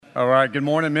All right, good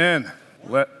morning, men.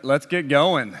 Let's get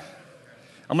going.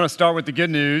 I'm going to start with the good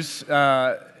news.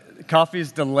 Coffee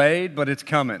is delayed, but it's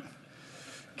coming.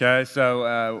 Okay,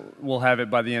 so we'll have it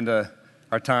by the end of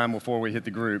our time before we hit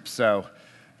the group. So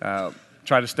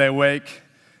try to stay awake.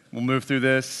 We'll move through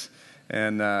this.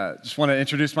 And just want to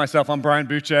introduce myself. I'm Brian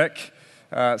Buchek.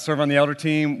 Serve on the elder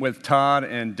team with Todd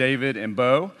and David and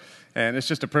Bo. And it's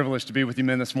just a privilege to be with you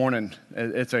men this morning.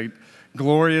 It's a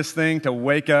glorious thing to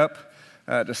wake up,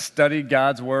 to study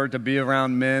God's word, to be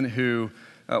around men who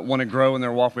want to grow in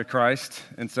their walk with Christ.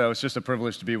 And so it's just a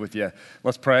privilege to be with you.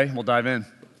 Let's pray. We'll dive in.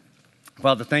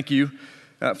 Father, thank you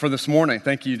for this morning.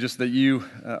 Thank you just that you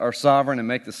are sovereign and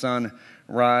make the sun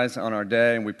rise on our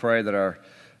day. And we pray that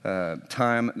our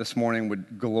time this morning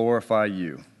would glorify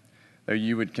you, that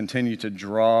you would continue to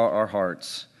draw our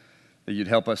hearts, that you'd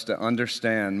help us to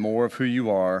understand more of who you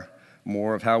are,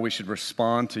 more of how we should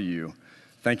respond to you.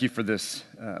 Thank you for this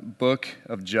book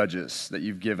of Judges that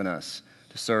you've given us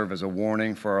to serve as a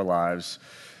warning for our lives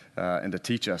and to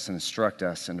teach us and instruct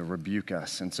us and to rebuke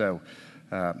us. And so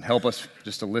help us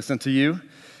just to listen to you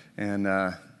and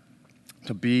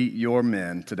to be your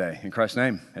men today. In Christ's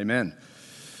name, amen.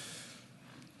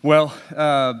 Well,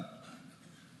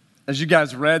 as you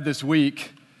guys read this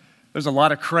week, there's a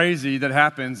lot of crazy that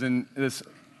happens in this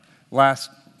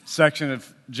last section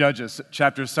of Judges,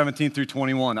 chapters 17 through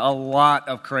 21. A lot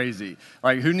of crazy.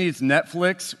 Like, who needs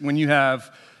Netflix when you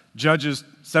have Judges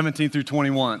 17 through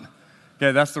 21?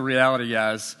 Okay, that's the reality,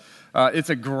 guys. It's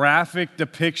a graphic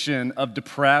depiction of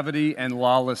depravity and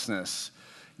lawlessness.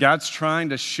 God's trying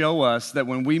to show us that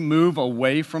when we move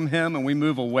away from Him and we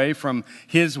move away from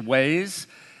His ways,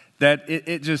 that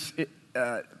it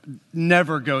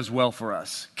never goes well for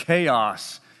us.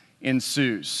 Chaos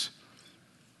ensues.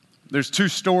 There's two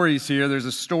stories here. There's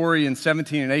a story in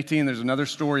 17 and 18. There's another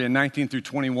story in 19 through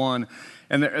 21.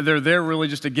 And they're there really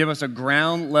just to give us a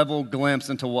ground level glimpse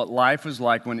into what life was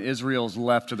like when Israel's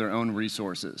left to their own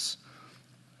resources.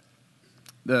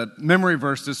 The memory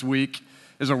verse this week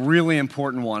is a really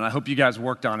important one. I hope you guys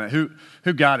worked on it. Who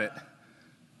got it?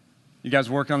 You guys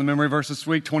worked on the memory verse this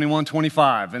week,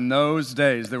 21-25. In those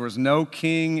days, there was no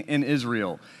king in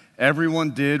Israel.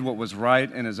 Everyone did what was right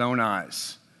in his own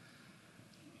eyes.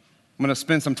 I'm going to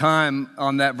spend some time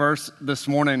on that verse this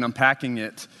morning, unpacking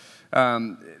it.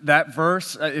 That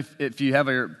verse, if you have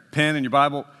your pen and your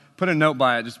Bible, put a note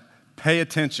by it. Just pay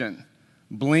attention.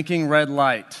 Blinking red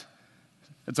light.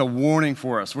 It's a warning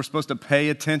for us. We're supposed to pay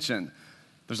attention.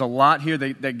 There's a lot here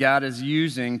that God is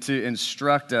using to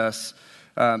instruct us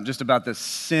just about the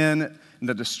sin and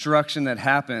the destruction that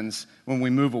happens when we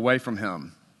move away from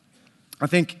Him. I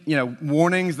think,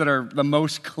 warnings that are the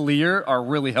most clear are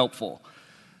really helpful.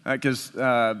 Because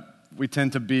we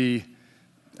tend to be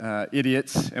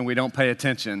idiots and we don't pay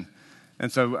attention.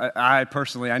 And so I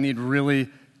personally need really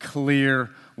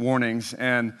clear warnings.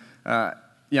 And, I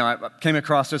came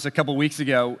across this a couple weeks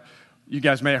ago. You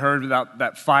guys may have heard about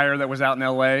that fire that was out in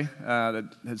L.A. That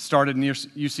had started near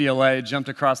UCLA, jumped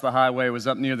across the highway, was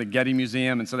up near the Getty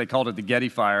Museum, and so they called it the Getty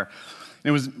Fire. And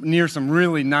it was near some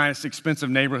really nice,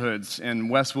 expensive neighborhoods in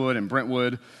Westwood and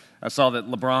Brentwood. I saw that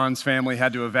LeBron's family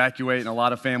had to evacuate, and a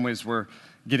lot of families were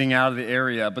getting out of the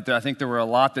area. But I think there were a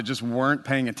lot that just weren't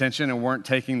paying attention and weren't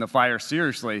taking the fire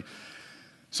seriously.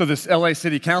 So this L.A.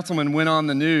 city councilman went on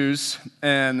the news,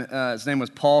 and his name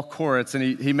was Paul Koretz,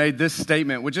 and he made this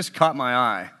statement, which just caught my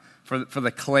eye for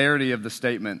the clarity of the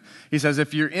statement. He says,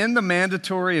 if you're in the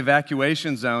mandatory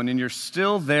evacuation zone and you're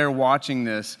still there watching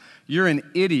this, you're an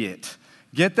idiot.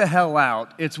 Get the hell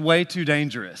out. It's way too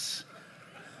dangerous.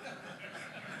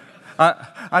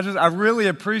 I really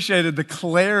appreciated the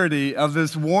clarity of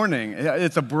this warning.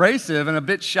 It's abrasive and a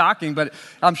bit shocking, but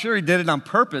I'm sure he did it on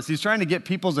purpose. He's trying to get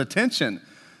people's attention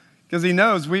because he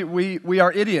knows we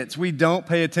are idiots. We don't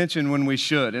pay attention when we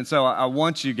should. And so I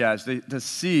want you guys to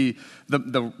see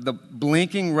the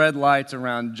blinking red lights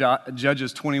around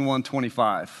Judges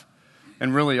 21-25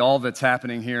 and really all that's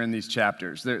happening here in these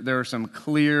chapters. There are some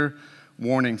clear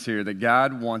warnings here that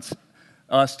God wants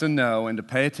us to know and to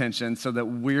pay attention so that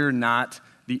we're not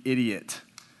the idiot.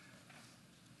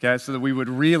 Okay, so that we would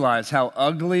realize how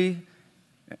ugly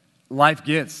life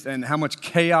gets and how much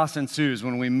chaos ensues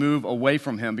when we move away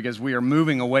from Him, because we are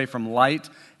moving away from light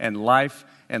and life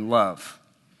and love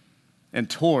and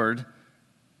toward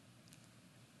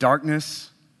darkness,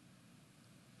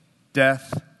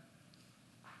 death,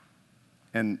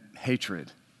 and hatred.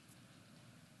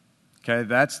 Okay,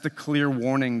 that's the clear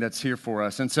warning that's here for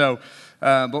us. And so,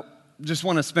 but just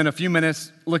want to spend a few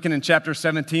minutes looking in chapter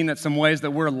 17 at some ways that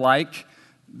we're like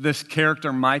this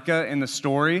character Micah in the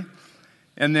story.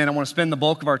 And then I want to spend the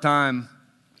bulk of our time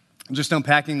Just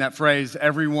unpacking that phrase,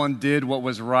 everyone did what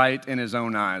was right in his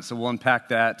own eyes. So we'll unpack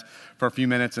that for a few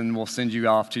minutes and we'll send you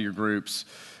off to your groups.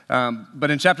 But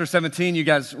in chapter 17, you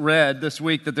guys read this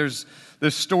week that there's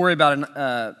this story about an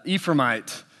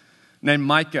Ephraimite named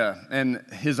Micah and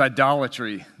his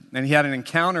idolatry. And he had an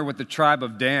encounter with the tribe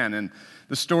of Dan. And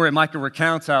the story, Micah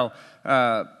recounts how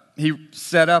he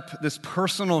set up this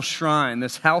personal shrine,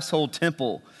 this household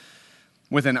temple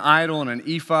with an idol and an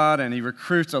ephod, and he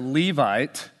recruits a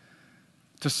Levite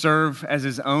to serve as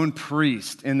his own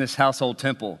priest in this household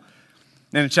temple.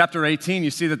 And in chapter 18, you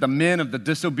see that the men of the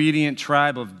disobedient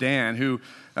tribe of Dan, who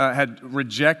had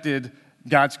rejected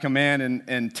God's command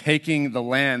and taking the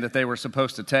land that they were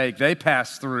supposed to take, they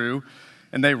pass through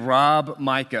and they rob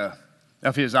Micah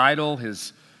of his idol,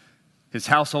 his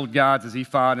household gods, his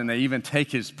ephod, and they even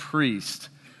take his priest.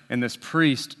 And this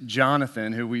priest,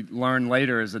 Jonathan, who we learn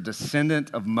later is a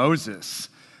descendant of Moses,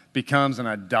 becomes an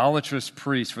idolatrous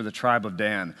priest for the tribe of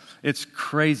Dan. It's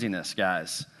craziness,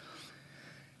 guys.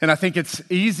 And I think it's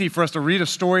easy for us to read a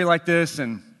story like this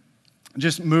and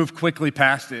just move quickly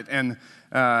past it and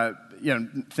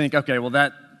think, okay, well,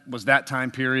 that was that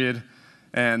time period,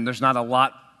 and there's not a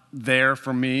lot there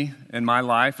for me in my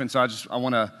life. And so I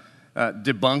want to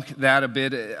debunk that a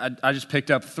bit. I just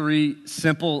picked up 3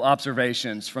 simple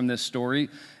observations from this story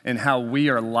and how we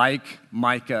are like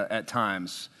Micah at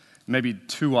times, maybe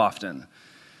too often.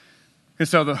 And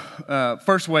so the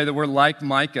first way that we're like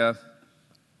Micah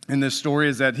in this story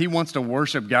is that he wants to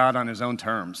worship God on his own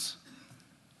terms.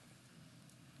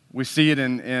 We see it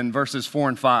in verses 4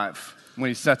 and 5 when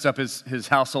he sets up his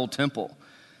household temple.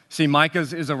 See,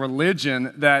 Micah's is a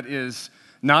religion that is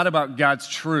not about God's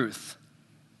truth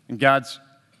and God's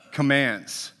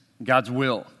commands, God's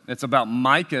will. It's about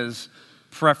Micah's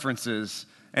preferences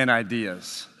and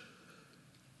ideas.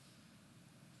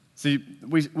 See,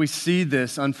 we see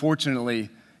this, unfortunately,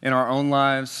 in our own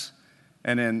lives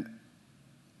and in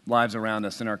lives around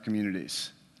us in our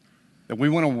communities. That we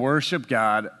want to worship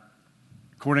God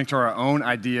according to our own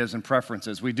ideas and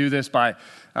preferences. We do this by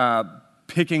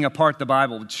picking apart the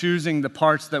Bible, choosing the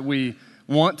parts that we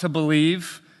want to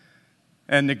believe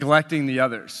and neglecting the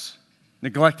others,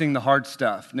 neglecting the hard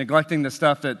stuff, neglecting the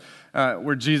stuff that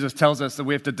where Jesus tells us that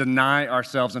we have to deny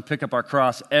ourselves and pick up our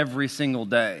cross every single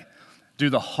day, do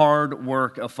the hard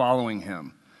work of following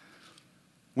him.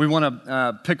 We want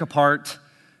to pick apart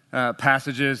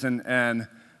passages and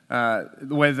the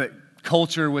way that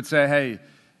culture would say, hey,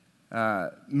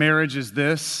 marriage is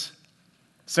this,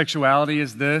 sexuality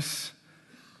is this,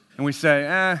 and we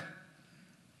say,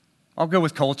 I'll go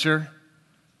with culture.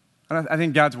 I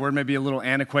think God's word may be a little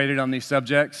antiquated on these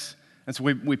subjects, and so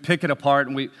we pick it apart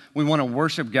and we want to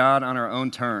worship God on our own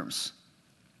terms.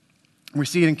 We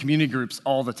see it in community groups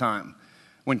all the time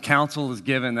when counsel is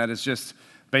given that is just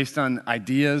based on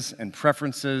ideas and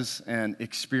preferences and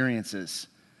experiences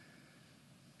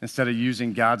instead of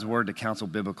using God's word to counsel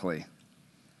biblically.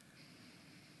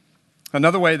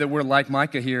 Another way that we're like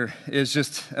Micah here is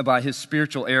just by his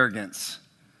spiritual arrogance.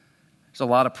 There's a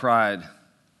lot of pride.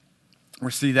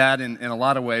 We see that in a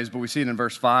lot of ways, but we see it in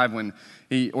verse 5 when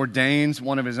he ordains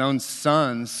one of his own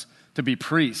sons to be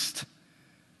priest.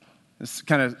 This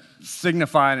kind of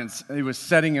signified, and he was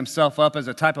setting himself up as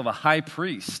a type of a high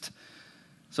priest.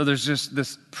 So there's just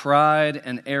this pride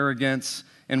and arrogance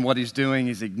in what he's doing.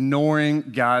 He's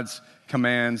ignoring God's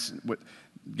commands,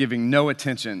 giving no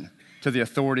attention to the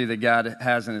authority that God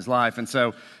has in his life. And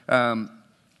so,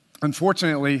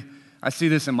 unfortunately, I see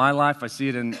this in my life. I see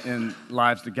it in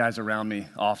lives of the guys around me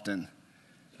often.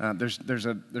 There's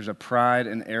a pride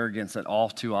and arrogance that all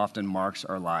too often marks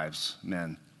our lives,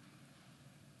 men.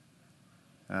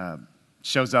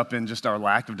 Shows up in just our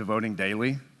lack of devoting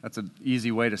daily. That's an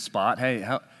easy way to spot, hey,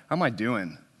 how am I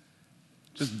doing?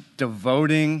 Just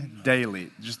devoting daily.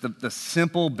 Just the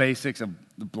simple basics of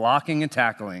the blocking and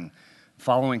tackling,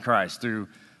 following Christ through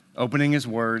opening his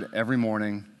word every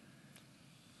morning,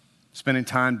 spending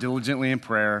time diligently in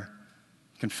prayer,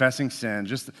 confessing sin,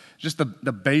 just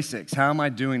the basics. How am I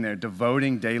doing there?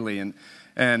 Devoting daily.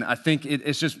 And I think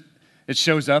it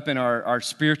shows up in our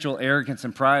spiritual arrogance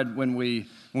and pride when we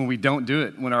don't do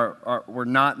it, when we're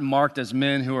not marked as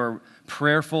men who are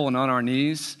prayerful and on our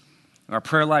knees. Our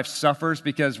prayer life suffers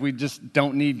because we just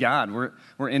don't need God.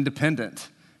 We're independent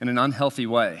in an unhealthy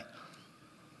way.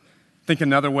 I think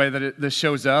another way that this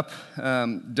shows up,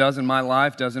 does in my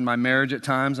life, does in my marriage at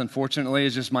times, unfortunately,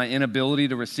 is just my inability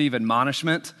to receive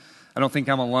admonishment. I don't think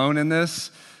I'm alone in this.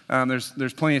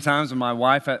 There's plenty of times when my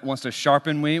wife wants to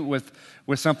sharpen me with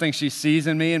something she sees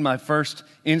in me, and my first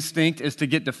instinct is to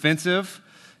get defensive.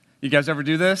 You guys ever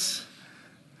do this?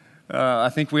 I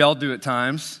think we all do at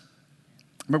times.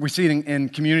 But we see it in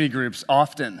community groups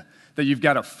often, that you've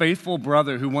got a faithful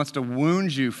brother who wants to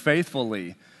wound you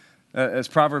faithfully, as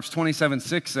Proverbs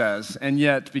 27:6 says, and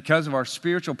yet because of our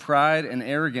spiritual pride and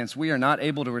arrogance, we are not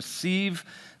able to receive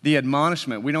the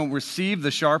admonishment. We don't receive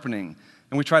the sharpening,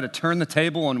 and we try to turn the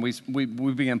table and we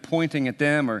begin pointing at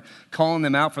them or calling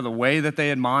them out for the way that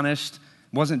they admonished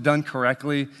wasn't done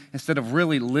correctly, instead of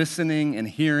really listening and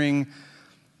hearing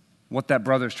what that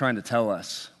brother's trying to tell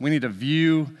us. We need to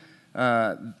view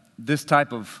this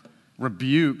type of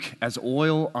rebuke as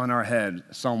oil on our head,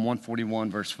 Psalm 141,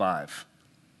 verse 5.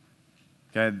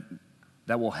 Okay,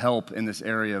 that will help in this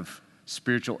area of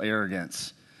spiritual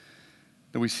arrogance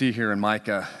that we see here in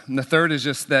Micah. And the third is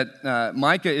just that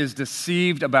Micah is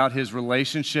deceived about his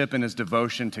relationship and his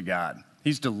devotion to God.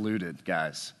 He's deluded,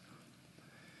 guys.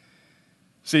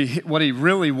 See, what he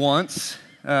really wants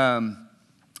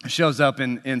shows up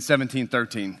in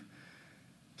 17:13. It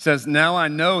says, "Now I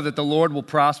know that the Lord will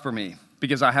prosper me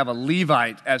because I have a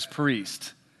Levite as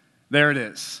priest." There it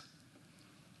is.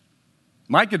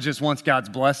 Micah just wants God's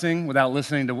blessing without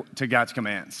listening to God's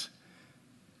commands.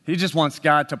 He just wants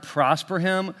God to prosper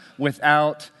him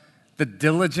without the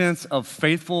diligence of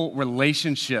faithful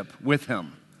relationship with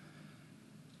him.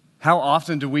 How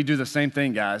often do we do the same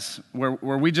thing, guys, where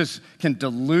we just can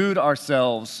delude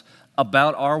ourselves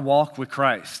about our walk with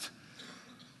Christ?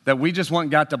 That we just want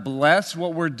God to bless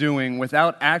what we're doing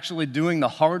without actually doing the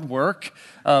hard work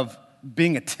of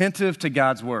being attentive to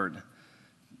God's word,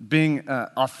 being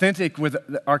authentic with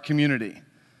our community.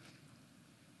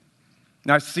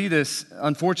 Now, I see this,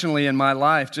 unfortunately, in my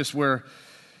life, just where,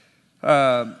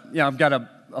 I've got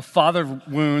a father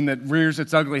wound that rears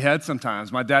its ugly head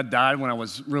sometimes. My dad died when I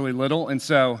was really little, and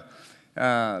so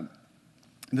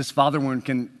this father wound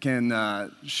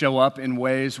can show up in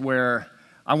ways where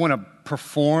I want to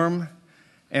perform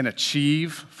and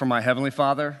achieve for my Heavenly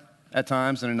Father at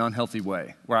times in an unhealthy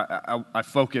way, where I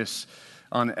focus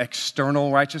on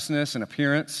external righteousness and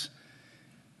appearance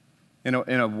in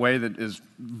a way that is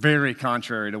very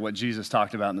contrary to what Jesus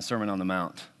talked about in the Sermon on the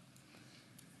Mount.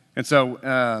 And so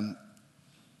I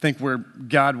think where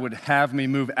God would have me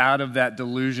move out of that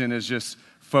delusion is just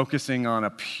focusing on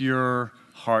a pure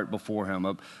heart before him,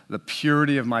 of the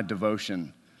purity of my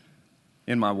devotion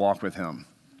in my walk with him.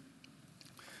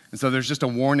 And so there's just a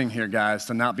warning here, guys,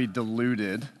 to not be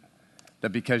deluded that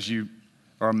because you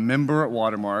are a member at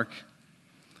Watermark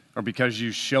or because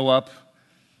you show up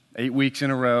 8 weeks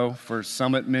in a row for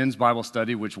Summit Men's Bible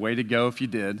Study, which way to go if you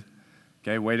did.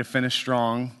 Okay, way to finish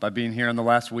strong by being here in the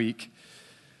last week.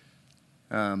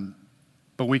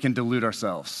 But we can delude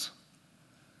ourselves.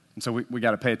 And so we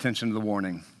got to pay attention to the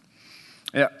warning.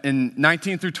 Yeah, in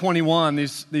 19 through 21,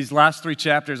 these last 3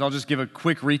 chapters, I'll just give a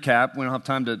quick recap. We don't have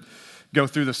time to go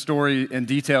through the story in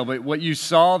detail, but what you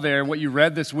saw there and what you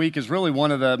read this week is really one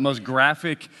of the most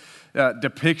graphic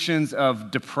depictions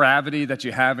of depravity that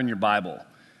you have in your Bible.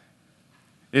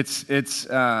 It's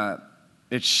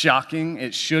shocking.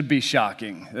 It should be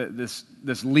shocking. This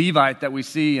Levite that we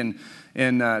see in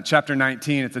chapter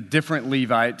 19, it's a different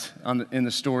Levite in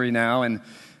the story now, and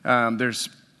there's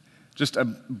just a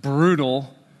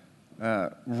brutal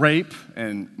rape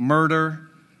and murder.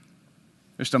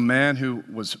 Just a man who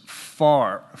was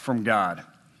far from God.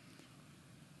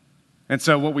 And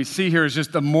so what we see here is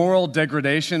just the moral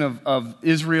degradation of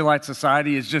Israelite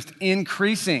society is just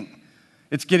increasing.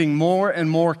 It's getting more and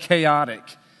more chaotic,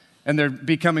 and they're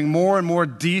becoming more and more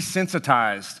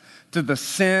desensitized to the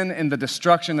sin and the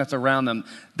destruction that's around them.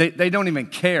 They don't even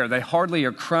care. They hardly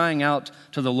are crying out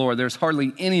to the Lord. There's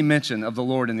hardly any mention of the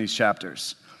Lord in these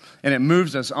chapters. And it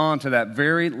moves us on to that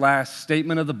very last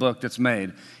statement of the book that's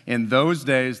made. In those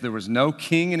days, there was no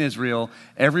king in Israel.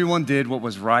 Everyone did what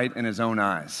was right in his own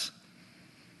eyes.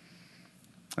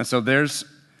 And so there's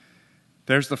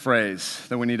the phrase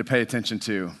that we need to pay attention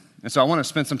to. And so I want to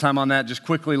spend some time on that, just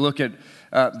quickly look at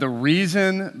the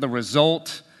reason, the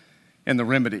result, and the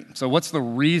remedy. So what's the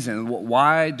reason?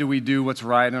 Why do we do what's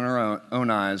right in our own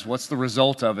eyes? What's the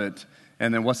result of it?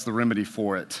 And then what's the remedy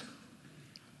for it?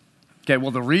 Okay,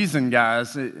 well, the reason,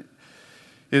 guys,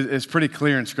 is pretty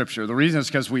clear in Scripture. The reason is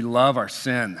because we love our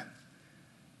sin.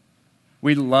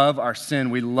 We love our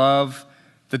sin. We love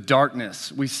the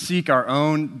darkness. We seek our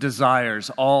own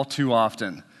desires all too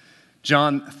often.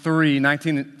 John 3,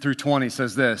 19 through 20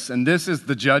 says this, "And this is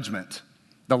the judgment.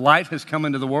 The light has come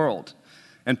into the world,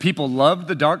 and people loved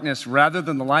the darkness rather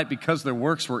than the light because their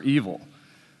works were evil.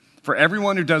 For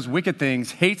everyone who does wicked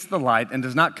things hates the light and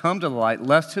does not come to the light,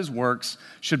 lest his works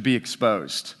should be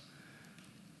exposed."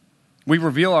 We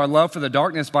reveal our love for the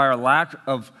darkness by our lack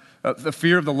of the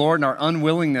fear of the Lord and our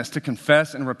unwillingness to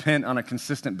confess and repent on a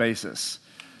consistent basis.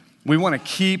 We want to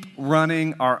keep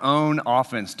running our own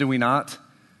offense, do we not?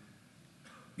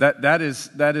 That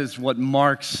is what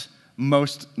marks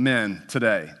most men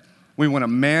today. We want to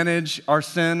manage our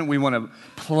sin. We want to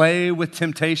play with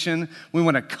temptation. We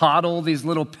want to coddle these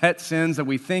little pet sins that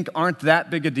we think aren't that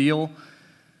big a deal.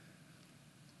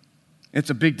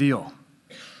 It's a big deal.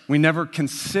 We never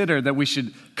consider that we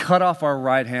should cut off our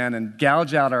right hand and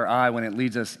gouge out our eye when it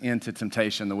leads us into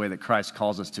temptation, the way that Christ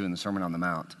calls us to in the Sermon on the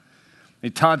Mount.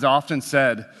 Todd's often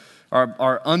said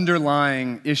our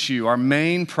underlying issue, our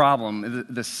main problem,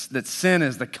 that sin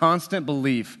is the constant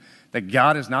belief that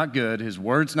God is not good, his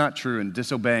word's not true, and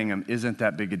disobeying him isn't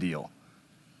that big a deal.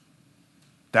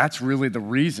 That's really the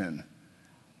reason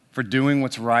for doing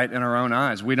what's right in our own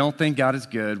eyes. We don't think God is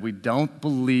good. We don't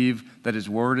believe that his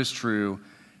word is true.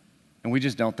 And we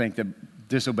just don't think that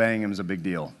disobeying him is a big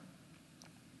deal.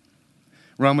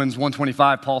 Romans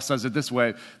 1:25, Paul says it this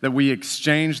way, that we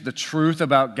exchange the truth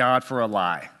about God for a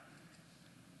lie.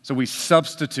 So we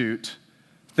substitute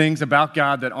things about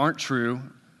God that aren't true,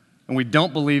 and we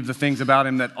don't believe the things about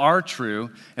him that are true,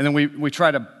 and then we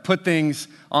try to put things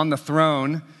on the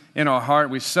throne in our heart.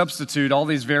 We substitute all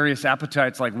these various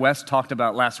appetites like Wes talked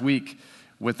about last week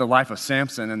with the life of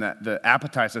Samson, and that the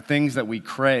appetites, the things that we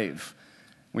crave.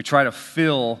 We try to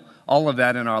fill all of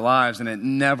that in our lives, and it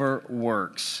never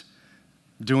works.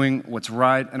 Doing what's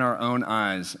right in our own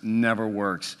eyes never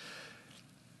works.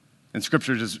 And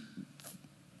Scripture just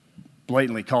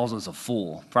blatantly calls us a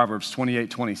fool. Proverbs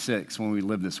 28:26, when we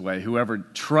live this way, whoever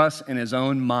trusts in his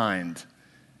own mind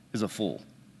is a fool.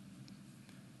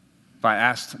 If I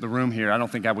asked the room here, I don't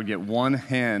think I would get one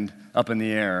hand up in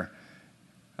the air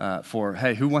for,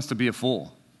 hey, who wants to be a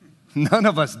fool? None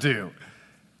of us do.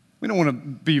 We don't want to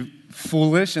be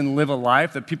foolish and live a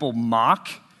life that people mock.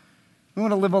 We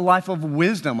want to live a life of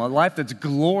wisdom, a life that's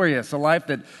glorious, a life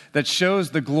that shows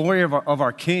the glory of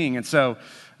our King. And so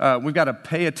we've got to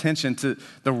pay attention to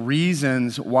the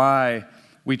reasons why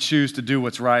we choose to do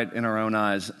what's right in our own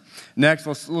eyes. Next,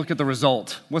 let's look at the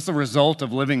result. What's the result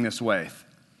of living this way?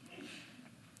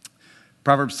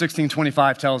 Proverbs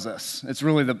 16:25 tells us. It's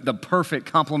really the perfect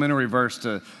complementary verse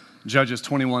to Judges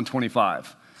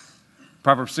 21:25.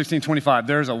 Proverbs 16:25,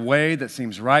 there's a way that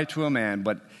seems right to a man,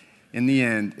 but in the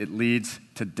end, it leads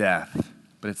to death.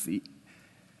 But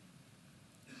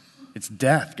it's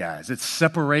death, guys. It's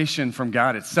separation from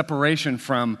God. It's separation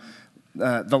from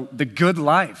the good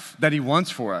life that he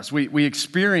wants for us. We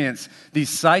experience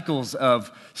these cycles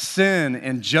of sin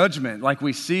and judgment like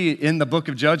we see in the book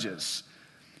of Judges.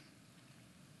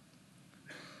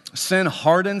 Sin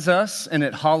hardens us and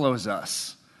it hollows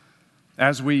us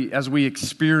as we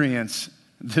experience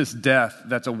this death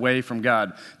that's away from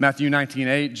God. Matthew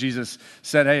 19:8, Jesus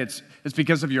said, hey, it's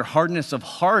because of your hardness of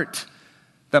heart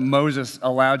that Moses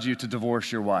allowed you to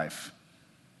divorce your wife.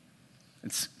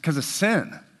 It's because of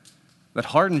sin that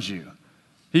hardens you.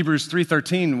 Hebrews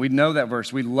 3:13, we know that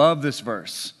verse. We love this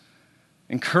verse.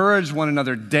 Encourage one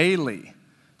another daily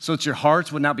so that your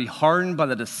hearts would not be hardened by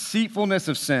the deceitfulness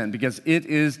of sin, because it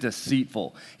is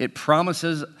deceitful. It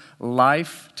promises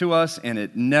life to us and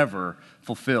it never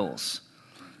fulfills.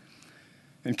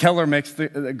 And Keller makes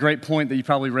a great point that you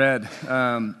probably read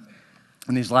in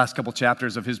these last couple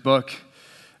chapters of his book.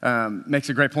 Makes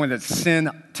a great point that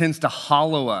sin tends to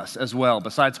hollow us as well.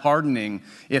 Besides hardening,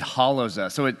 it hollows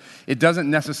us. So it doesn't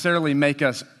necessarily make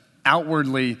us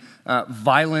outwardly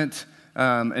violent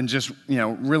and just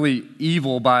really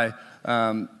evil by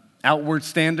outward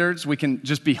standards. We can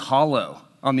just be hollow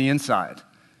on the inside.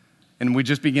 And we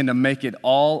just begin to make it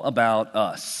all about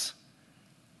us.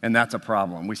 And that's a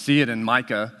problem. We see it in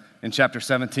Micah in chapter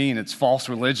 17. It's false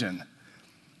religion.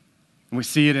 And we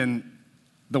see it in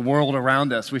the world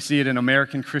around us. We see it in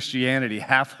American Christianity,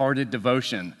 half-hearted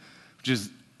devotion, which is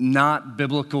not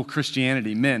biblical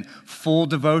Christianity. Men, full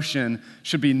devotion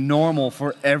should be normal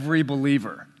for every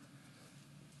believer.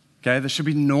 Okay, this should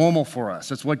be normal for us.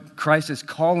 That's what Christ is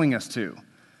calling us to.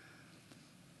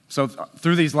 So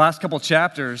through these last couple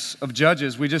chapters of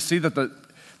Judges, we just see that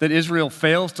Israel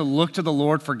fails to look to the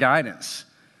Lord for guidance.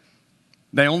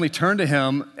 They only turn to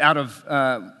him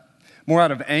more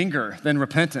out of anger than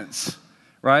repentance.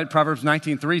 Right? Proverbs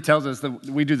 19:3 tells us that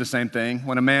we do the same thing.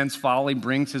 When a man's folly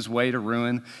brings his way to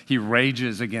ruin, he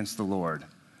rages against the Lord.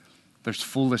 There's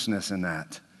foolishness in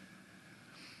that.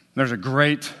 There's a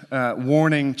great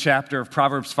warning chapter of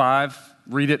Proverbs 5.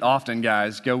 Read it often,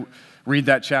 guys. Go read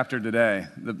that chapter today.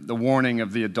 The warning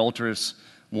of the adulterous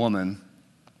woman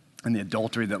and the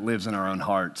adultery that lives in our own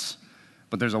hearts.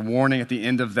 But there's a warning at the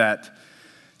end of that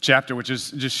chapter, which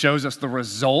just shows us the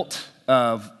result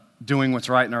of doing what's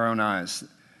right in our own eyes. It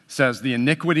says, the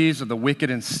iniquities of the wicked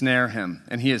ensnare him,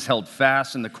 and he is held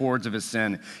fast in the cords of his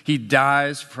sin. He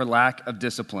dies for lack of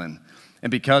discipline,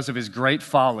 and because of his great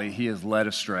folly, he is led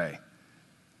astray.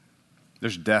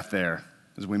 There's death there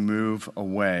as we move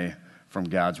away from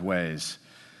God's ways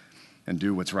and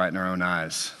do what's right in our own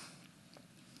eyes.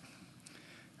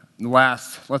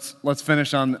 Last, let's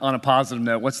finish on a positive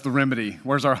note. What's the remedy?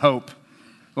 Where's our hope?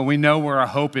 Well, we know where our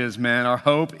hope is, man. Our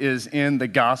hope is in the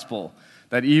gospel.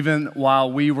 That even while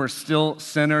we were still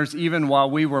sinners, even while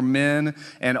we were men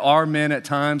and are men at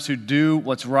times who do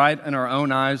what's right in our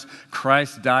own eyes,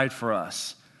 Christ died for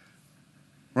us.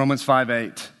 Romans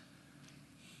 5:8.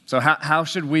 So how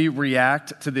should we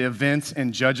react to the events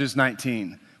in Judges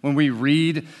 19? When we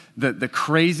read the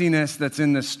craziness that's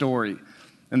in this story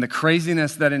and the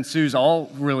craziness that ensues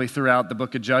all really throughout the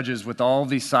book of Judges with all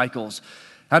these cycles,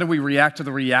 how do we react to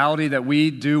the reality that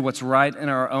we do what's right in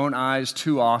our own eyes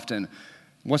too often?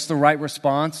 What's the right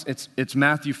response? It's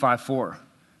Matthew 5:4,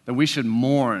 that we should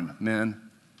mourn, men.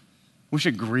 We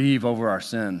should grieve over our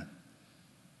sin.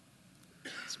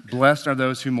 Blessed are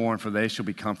those who mourn, for they shall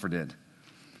be comforted.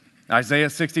 Isaiah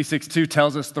 66:2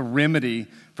 tells us the remedy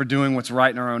for doing what's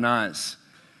right in our own eyes.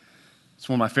 It's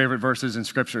one of my favorite verses in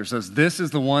Scripture. It says, "This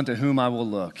is the one to whom I will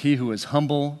look, he who is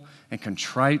humble and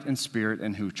contrite in spirit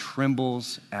and who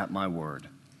trembles at my word."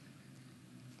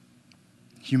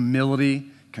 Humility,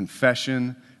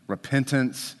 confession,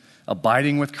 repentance,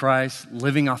 abiding with Christ,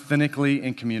 living authentically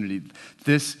in community.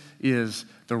 This is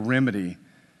the remedy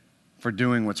for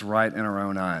doing what's right in our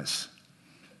own eyes.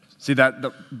 See that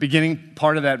the beginning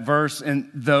part of that verse, in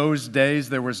those days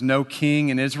there was no king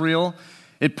in Israel.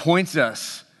 It points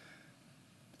us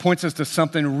to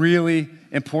something really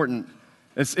important.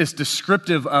 It's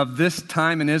descriptive of this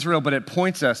time in Israel, but it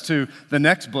points us to the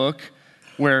next book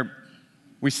where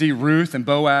we see Ruth and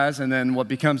Boaz, and then what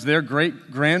becomes their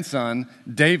great-grandson,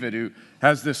 David, who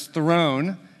has this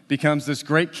throne, becomes this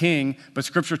great king. But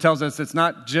Scripture tells us it's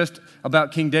not just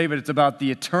about King David, it's about the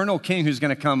eternal king who's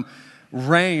going to come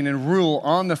reign and rule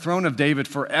on the throne of David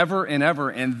forever and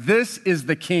ever. And this is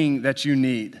the king that you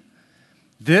need.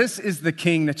 This is the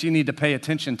king that you need to pay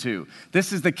attention to.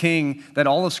 This is the king that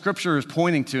all of Scripture is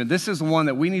pointing to. And this is the one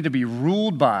that we need to be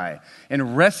ruled by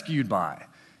and rescued by.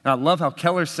 And I love how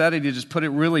Keller said it. He just put it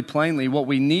really plainly. What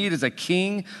we need is a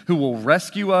king who will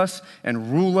rescue us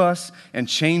and rule us and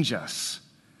change us.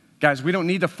 Guys, we don't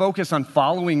need to focus on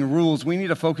following rules. We need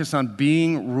to focus on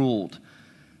being ruled.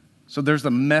 So there's the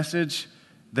message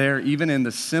there, even in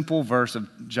the simple verse of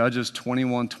Judges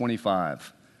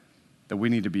 21:25, that we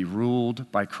need to be ruled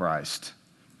by Christ.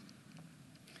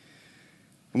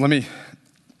 And let me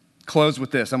close with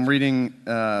this. I'm reading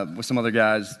with some other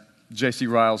guys, J.C.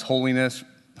 Ryle's Holiness.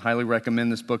 Highly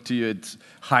recommend this book to you. It's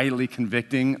highly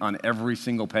convicting on every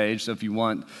single page. So if you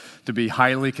want to be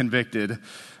highly convicted,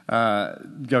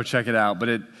 go check it out.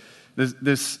 But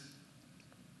this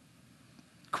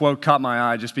quote caught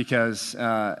my eye just because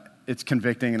it's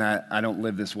convicting, and I don't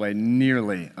live this way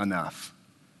nearly enough.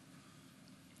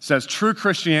 It says, true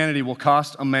Christianity will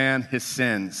cost a man his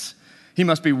sins. He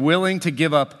must be willing to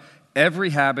give up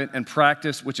every habit and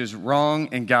practice which is wrong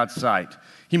in God's sight.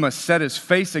 He must set his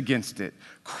face against it,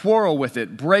 quarrel with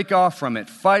it, break off from it,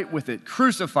 fight with it,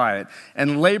 crucify it,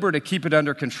 and labor to keep it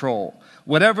under control,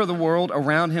 whatever the world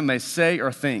around him may say or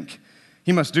think.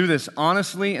 He must do this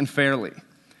honestly and fairly.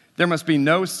 There must be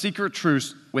no secret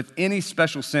truce with any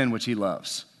special sin which he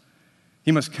loves.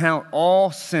 He must count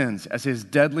all sins as his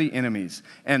deadly enemies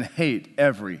and hate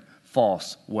every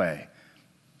false way.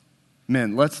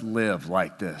 Men, let's live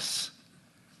like this.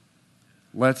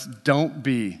 Don't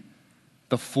be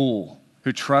the fool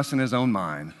who trusts in his own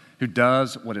mind, who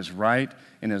does what is right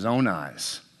in his own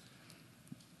eyes.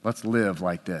 Let's live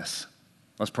like this.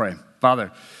 Let's pray.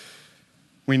 Father,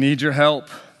 we need your help.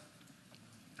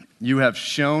 You have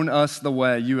shown us the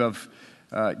way. You have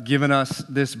given us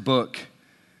this book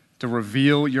to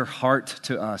reveal your heart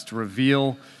to us, to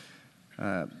reveal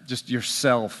just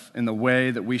yourself in the way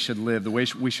that we should live, the way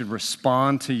we should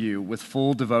respond to you with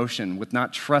full devotion, with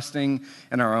not trusting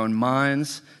in our own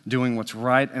minds, doing what's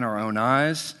right in our own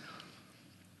eyes,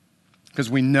 because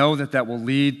we know that will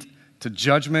lead to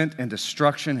judgment and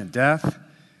destruction and death.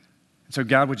 And so,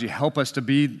 God, would you help us to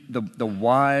be the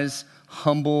wise,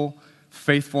 humble,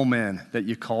 faithful men that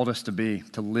you called us to be,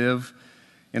 to live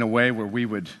in a way where we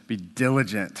would be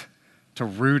diligent to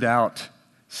root out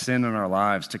sin in our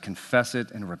lives, to confess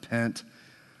it and repent,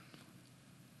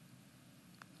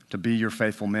 to be your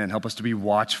faithful men. Help us to be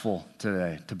watchful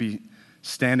today, to be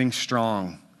standing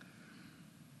strong,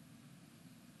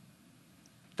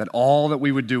 that all that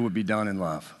we would do would be done in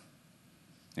love.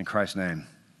 In Christ's name,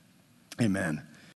 amen.